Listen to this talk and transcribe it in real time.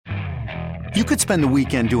You could spend the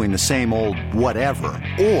weekend doing the same old whatever,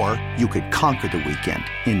 or you could conquer the weekend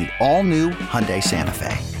in the all-new Hyundai Santa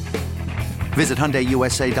Fe. Visit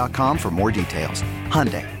HyundaiUSA.com for more details.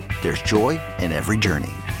 Hyundai, there's joy in every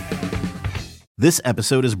journey. This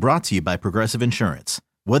episode is brought to you by Progressive Insurance.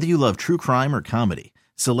 Whether you love true crime or comedy,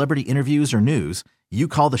 celebrity interviews or news, you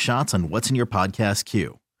call the shots on what's in your podcast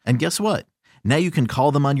queue. And guess what? Now you can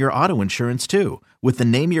call them on your auto insurance too with the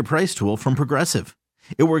Name Your Price tool from Progressive.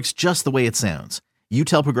 It works just the way it sounds. You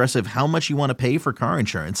tell Progressive how much you want to pay for car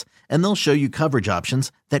insurance, and they'll show you coverage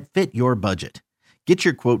options that fit your budget. Get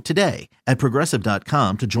your quote today at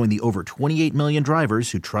Progressive.com to join the over 28 million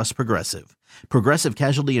drivers who trust Progressive. Progressive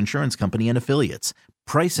Casualty Insurance Company and Affiliates.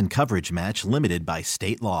 Price and coverage match limited by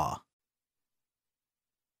state law.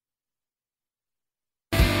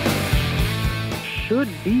 Should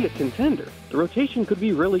be a contender. The rotation could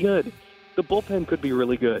be really good. The bullpen could be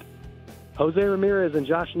really good. Jose Ramirez and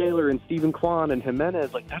Josh Naylor and Steven Kwan and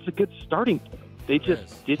Jimenez, that's a good starting point. They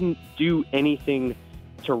just didn't do anything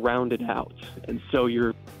to round it out. And so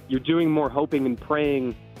you're doing more hoping and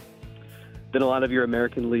praying than a lot of your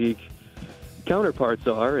American League counterparts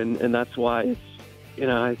are, and that's why it's,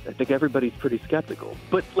 I think everybody's pretty skeptical.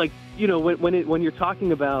 But when you're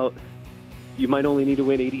talking about you might only need to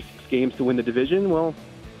win 86 games to win the division, well,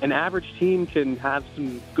 an average team can have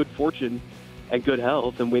some good fortune and good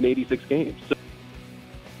health and win 86 games. So.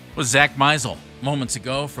 Was Zack Meisel moments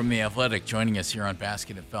ago from The Athletic joining us here on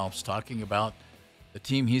Basket and Phelps, talking about the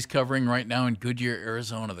team he's covering right now in Goodyear,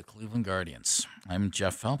 Arizona, the Cleveland Guardians. I'm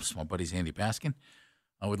Jeff Phelps. My buddy's Andy Baskin.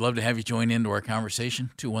 I would love to have you join into our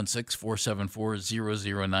conversation,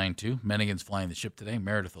 216-474-0092. Mennigan's flying the ship today.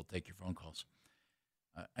 Meredith will take your phone calls.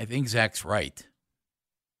 I think Zach's right.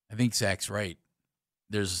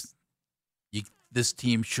 This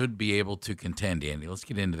team should be able to contend, Andy. Let's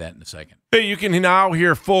get into that in a second. Hey, you can now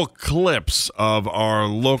hear full clips of our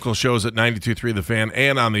local shows at 92.3 The Fan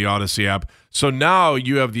and on the Odyssey app. So now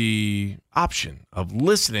you have the option of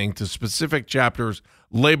listening to specific chapters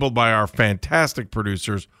labeled by our fantastic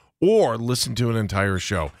producers or listen to an entire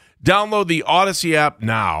show. Download the Odyssey app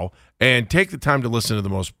now and take the time to listen to the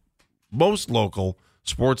most local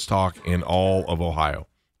sports talk in all of Ohio.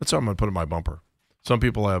 That's what I'm going to put in my bumper. Some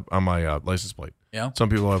people have on my license plate. Yeah. Some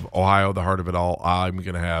people have Ohio, the heart of it all. I'm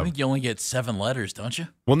going to have. I think you only get 7 letters, don't you?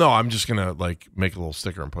 Well, no, I'm just going to make a little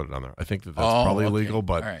sticker and put it on there. I think that's probably illegal,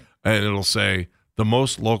 but right. And it'll say the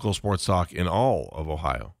most local sports talk in all of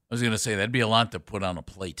Ohio. I was going to say that'd be a lot to put on a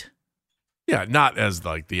plate. Yeah, not as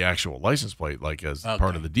the actual license plate, as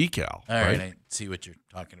part of the decal. All right, I see what you're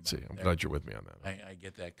talking about. I'm glad you're with me on that. I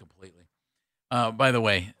get that completely. By the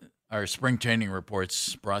way, our spring training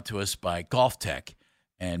reports brought to us by Golf Tech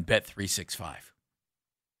and Bet365.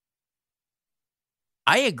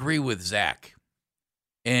 I agree with Zach,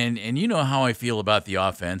 and you know how I feel about the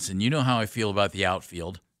offense, and you know how I feel about the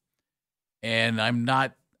outfield, and I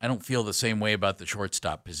don't feel the same way about the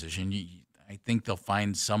shortstop position. I think they'll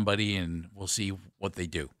find somebody, and we'll see what they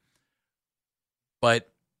do.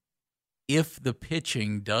 But if the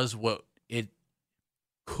pitching does what it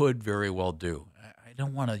could very well do, I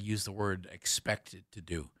don't want to use the word expected to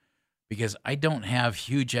do, because I don't have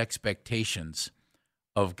huge expectations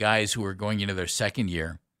of guys who are going into their second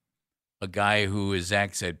year, a guy who, as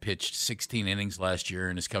Zach said, pitched 16 innings last year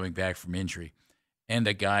and is coming back from injury, and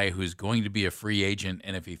a guy who's going to be a free agent,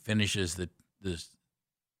 and if he finishes the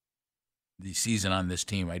season on this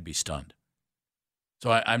team, I'd be stunned.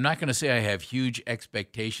 So I'm not going to say I have huge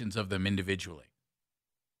expectations of them individually.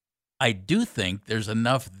 I do think there's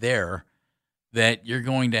enough there that you're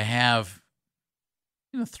going to have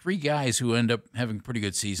 3 guys who end up having pretty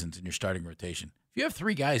good seasons in your starting rotation. If you have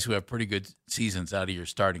 3 guys who have pretty good seasons out of your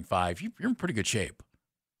starting 5, you're in pretty good shape.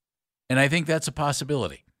 And I think that's a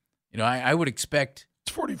possibility. I would expect...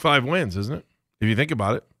 It's 45 wins, isn't it? If you think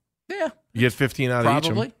about it. Yeah. You get 15 out of each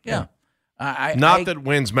of them. Probably, yeah. Not that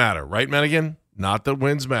wins matter, right, Mennigan? Not that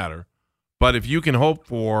wins matter. But if you can hope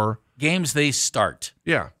for... Games they start.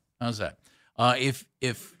 Yeah. How's that?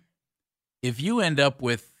 If you end up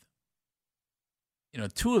with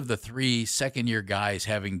 2 of the 3 second-year guys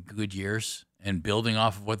having good years and building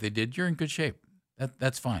off of what they did, you're in good shape.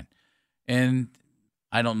 That's fine. And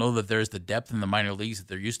I don't know that there's the depth in the minor leagues that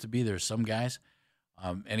there used to be. There's some guys.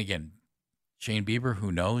 And again, Shane Bieber,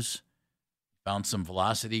 who knows? Found some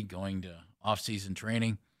velocity going to off-season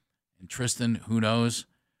training. And Tristan, who knows?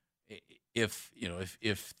 If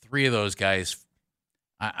 3 of those guys,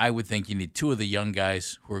 I would think you need 2 of the young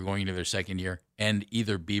guys who are going into their second year and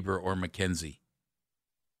either Bieber or McKenzie,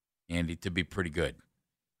 Andy, to be pretty good.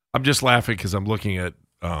 I'm just laughing because I'm looking at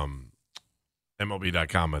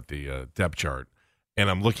MLB.com at the depth chart, and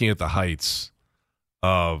I'm looking at the heights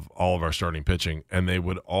of all of our starting pitching, and they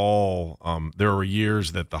would all there were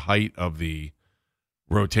years that the height of the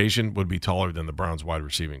rotation would be taller than the Browns wide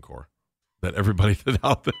receiving core that everybody did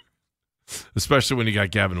out there, especially when you got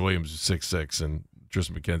Gavin Williams 6'6" and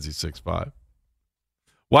Tristan McKenzie 6'5".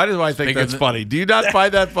 Why do I think that's funny? Do you not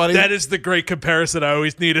find that funny? That is the great comparison I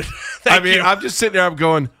always needed. I mean, I'm just sitting there, I'm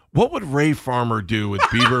going, what would Ray Farmer do with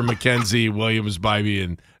Bieber, McKenzie, Williams,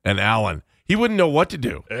 Bybee, and Allen? He wouldn't know what to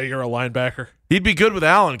do. You're a linebacker. He'd be good with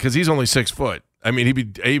Allen because he's only 6 foot. I mean,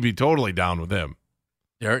 he'd be totally down with him.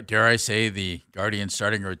 Dare I say the Guardians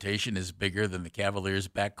starting rotation is bigger than the Cavaliers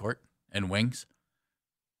backcourt and wings?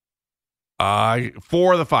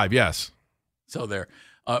 4 of the 5, yes. So there.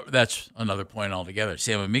 That's another point altogether.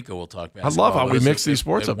 Sam Amico will talk about. I love how we mix these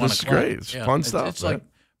sports up. This is great. It's fun stuff. It's like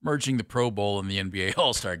merging the Pro Bowl and the NBA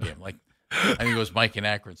All-Star Game. Like I think it was Mike and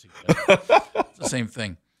Akron. It's the same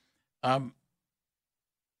thing.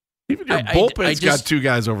 Even your bullpen's got 2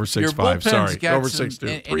 guys over 6'5". Sorry, over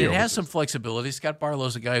 6'2". And it has some flexibility. Scott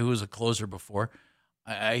Barlow's a guy who was a closer before.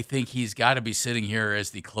 I think he's got to be sitting here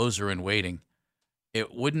as the closer in waiting.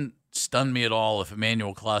 It wouldn't stun me at all if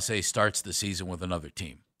Emmanuel Clase starts the season with another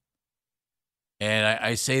team. And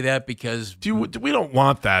I say that because we don't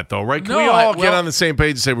want that, though, right? Can no, we all get on the same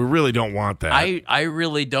page and say we really don't want that? I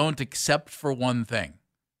really don't, except for one thing.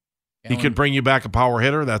 He could bring you back a power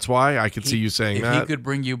hitter. That's why I could see you saying that. If he could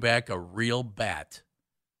bring you back a real bat,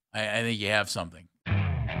 I think you have something.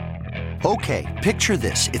 Okay, picture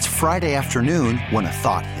this. It's Friday afternoon when a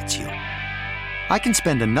thought hits you. I can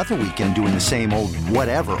spend another weekend doing the same old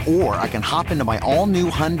whatever, or I can hop into my all-new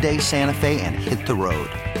Hyundai Santa Fe and hit the road.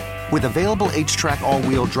 With available H-Track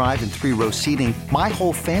all-wheel drive and 3-row seating, my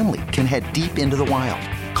whole family can head deep into the wild.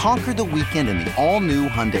 Conquer the weekend in the all-new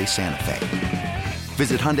Hyundai Santa Fe.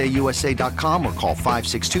 Visit HyundaiUSA.com or call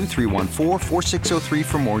 562-314-4603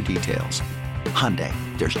 for more details. Hyundai,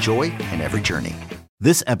 there's joy in every journey.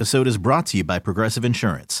 This episode is brought to you by Progressive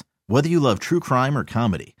Insurance. Whether you love true crime or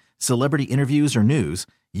comedy, celebrity interviews or news,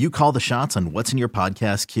 you call the shots on what's in your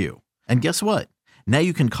podcast queue. And guess what? Now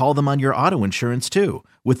you can call them on your auto insurance too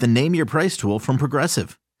with the Name Your Price tool from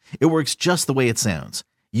Progressive. It works just the way it sounds.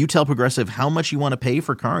 You tell Progressive how much you want to pay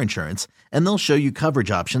for car insurance, and they'll show you coverage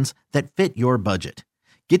options that fit your budget.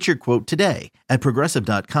 Get your quote today at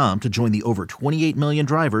Progressive.com to join the over 28 million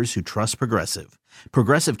drivers who trust Progressive.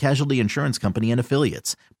 Progressive Casualty Insurance Company and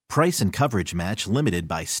Affiliates. Price and coverage match limited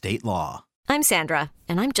by state law. I'm Sandra,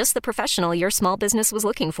 and I'm just the professional your small business was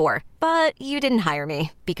looking for. But you didn't hire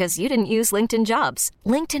me because you didn't use LinkedIn Jobs.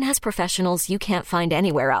 LinkedIn has professionals you can't find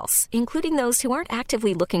anywhere else, including those who aren't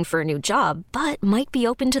actively looking for a new job, but might be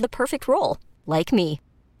open to the perfect role, like me.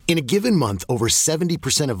 In a given month, over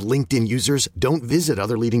 70% of LinkedIn users don't visit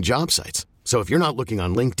other leading job sites. So if you're not looking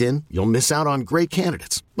on LinkedIn, you'll miss out on great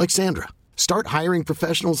candidates like Sandra. Start hiring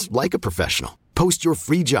professionals like a professional. Post your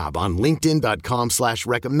free job on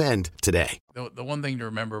linkedin.com/recommend today. The one thing to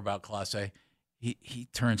remember about Clase, he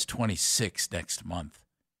turns 26 next month.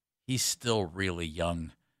 He's still really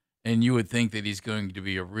young. And you would think that he's going to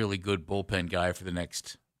be a really good bullpen guy for the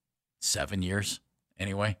next 7 years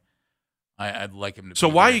anyway. I'd like him to. So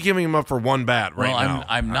why are you giving him up for one bat right now?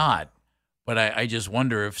 I'm not. But I just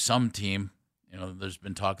wonder if some team, there's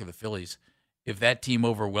been talk of the Phillies, if that team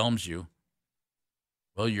overwhelms you,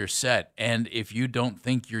 well, you're set. And if you don't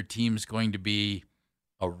think your team's going to be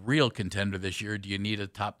a real contender this year, do you need a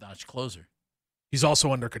top-notch closer? He's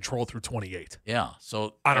also under control through 28. Yeah.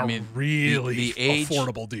 So I mean, really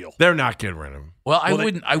affordable deal. They're not getting rid of him. Well, I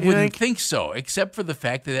wouldn't think so, except for the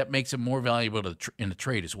fact that makes him more valuable in a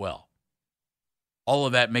trade as well. All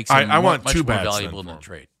of that makes him much more valuable in the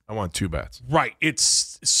trade. I want 2 bats. Right.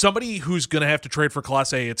 It's somebody who's going to have to trade for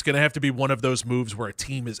Clase. It's going to have to be one of those moves where a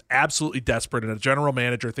team is absolutely desperate and a general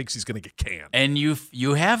manager thinks he's going to get canned. And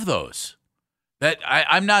you have those. That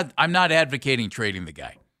I'm not advocating trading the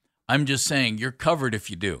guy. I'm just saying you're covered if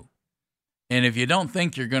you do. And if you don't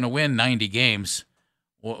think you're going to win 90 games,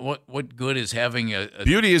 what good is having a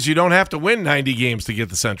Beauty is you don't have to win 90 games to get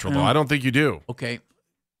the Central, though. I don't think you do. Okay.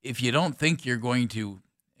 If you don't think you're going to,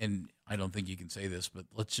 and I don't think you can say this, but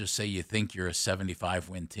let's just say you think you're a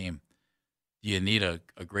 75-win team, do you need a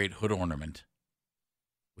great hood ornament,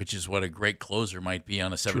 which is what a great closer might be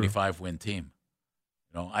on a 75-win team?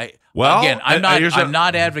 I'm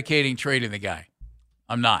not advocating trading the guy.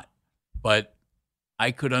 I'm not. But I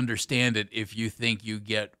could understand it if you think you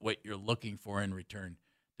get what you're looking for in return.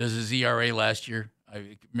 Does his ERA last year?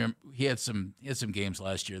 I remember he had some games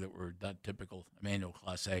last year that were not typical Emmanuel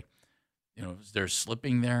Clase. Is there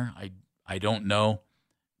slipping there? I don't know.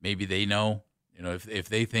 Maybe they know. If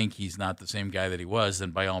they think he's not the same guy that he was,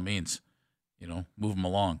 then by all means, move him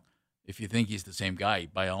along. If you think he's the same guy,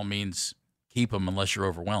 by all means, keep him unless you're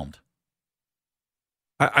overwhelmed.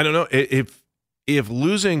 I don't know if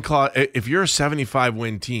losing if you're a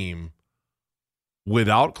 75-win team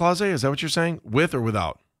without Clase, is that what you're saying? With or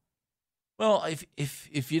without? Well,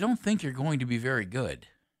 if you don't think you're going to be very good,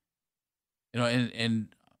 and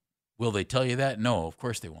will they tell you that? No, of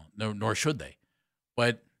course they won't. No, nor should they.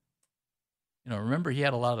 But remember he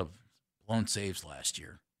had a lot of blown saves last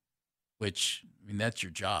year, which that's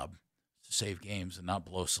your job, to save games and not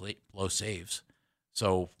blow saves.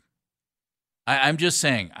 So I'm just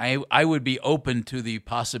saying I would be open to the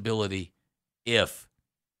possibility if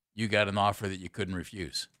you got an offer that you couldn't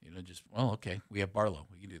refuse. Okay, we have Barlow,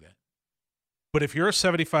 we can do that. But if you're a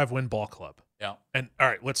 75-win ball club, yeah, and all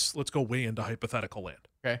right, let's go way into hypothetical land.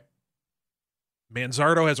 Okay,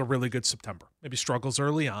 Manzardo has a really good September. Maybe struggles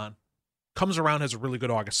early on, comes around, has a really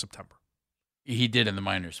good August, September. He did in the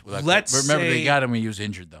minors. Remember, they got him when he was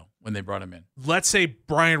injured, though, when they brought him in. Let's say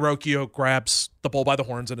Brian Rocchio grabs the bull by the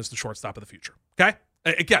horns and is the shortstop of the future. Okay?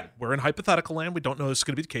 Again, we're in hypothetical land. We don't know this is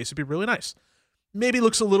going to be the case. It'd be really nice. Maybe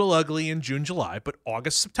looks a little ugly in June, July, but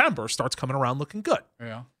August, September starts coming around looking good.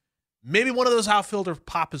 Yeah. Maybe one of those outfielders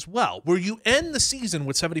pop as well, where you end the season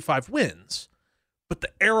with 75 wins, but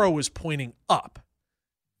the arrow is pointing up.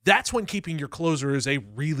 That's when keeping your closer is a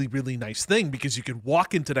really, really nice thing, because you can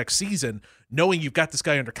walk into next season knowing you've got this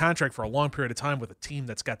guy under contract for a long period of time with a team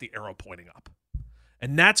that's got the arrow pointing up.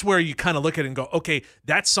 And that's where you kind of look at it and go, okay,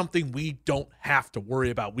 that's something we don't have to worry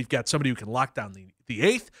about. We've got somebody who can lock down the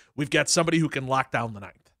 8th. We've got somebody who can lock down the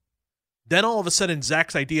 9th. Then all of a sudden,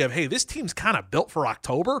 Zach's idea of, hey, this team's kind of built for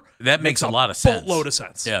October. That makes a lot of sense. Boatload of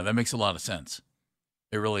sense. Yeah, that makes a lot of sense.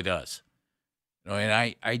 It really does.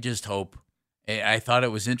 And I just hope. I thought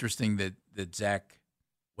it was interesting that Zach,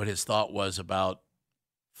 what his thought was about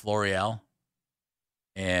Florial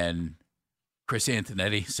and Chris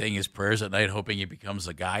Antonetti saying his prayers at night, hoping he becomes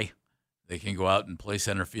a guy that can go out and play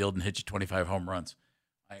center field and hit you 25 home runs.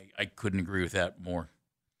 I couldn't agree with that more.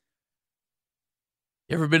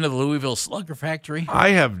 You ever been to the Louisville Slugger Factory? I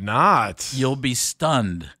have not. You'll be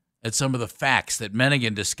stunned at some of the facts that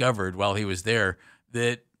Mennigan discovered while he was there,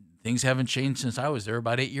 that things haven't changed since I was there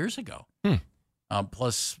about 8 years ago.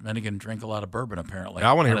 Plus, Mennigan drank a lot of bourbon, apparently.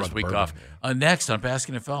 I want to hear his about week the off. bourbon, Next on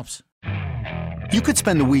Baskin and Phelps. You could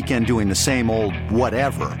spend the weekend doing the same old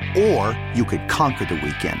whatever, or you could conquer the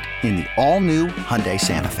weekend in the all-new Hyundai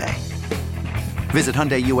Santa Fe. Visit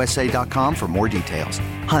HyundaiUSA.com for more details.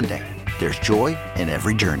 Hyundai, there's joy in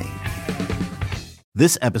every journey.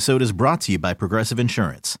 This episode is brought to you by Progressive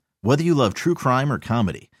Insurance. Whether you love true crime or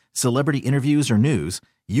comedy, celebrity interviews or news,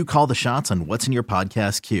 you call the shots on what's in your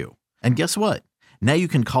podcast queue. And guess what? Now you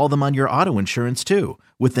can call them on your auto insurance too,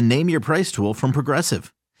 with the Name Your Price tool from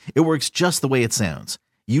Progressive. It works just the way it sounds.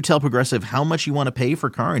 You tell Progressive how much you want to pay for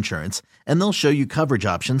car insurance, and they'll show you coverage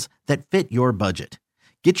options that fit your budget.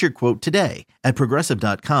 Get your quote today at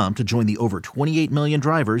Progressive.com to join the over 28 million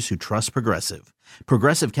drivers who trust Progressive.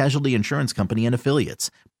 Progressive Casualty Insurance Company and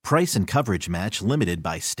Affiliates. Price and coverage match limited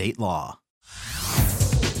by state law.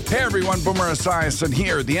 Hey everyone, Boomer Esiason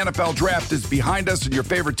here. The NFL Draft is behind us and your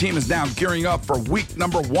favorite team is now gearing up for week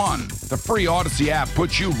number 1. The free Odyssey app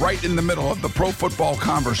puts you right in the middle of the pro football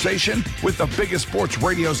conversation with the biggest sports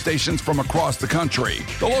radio stations from across the country.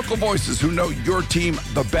 The local voices who know your team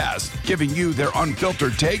the best, giving you their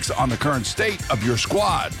unfiltered takes on the current state of your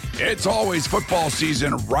squad. It's always football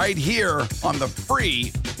season right here on the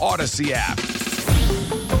free Odyssey app.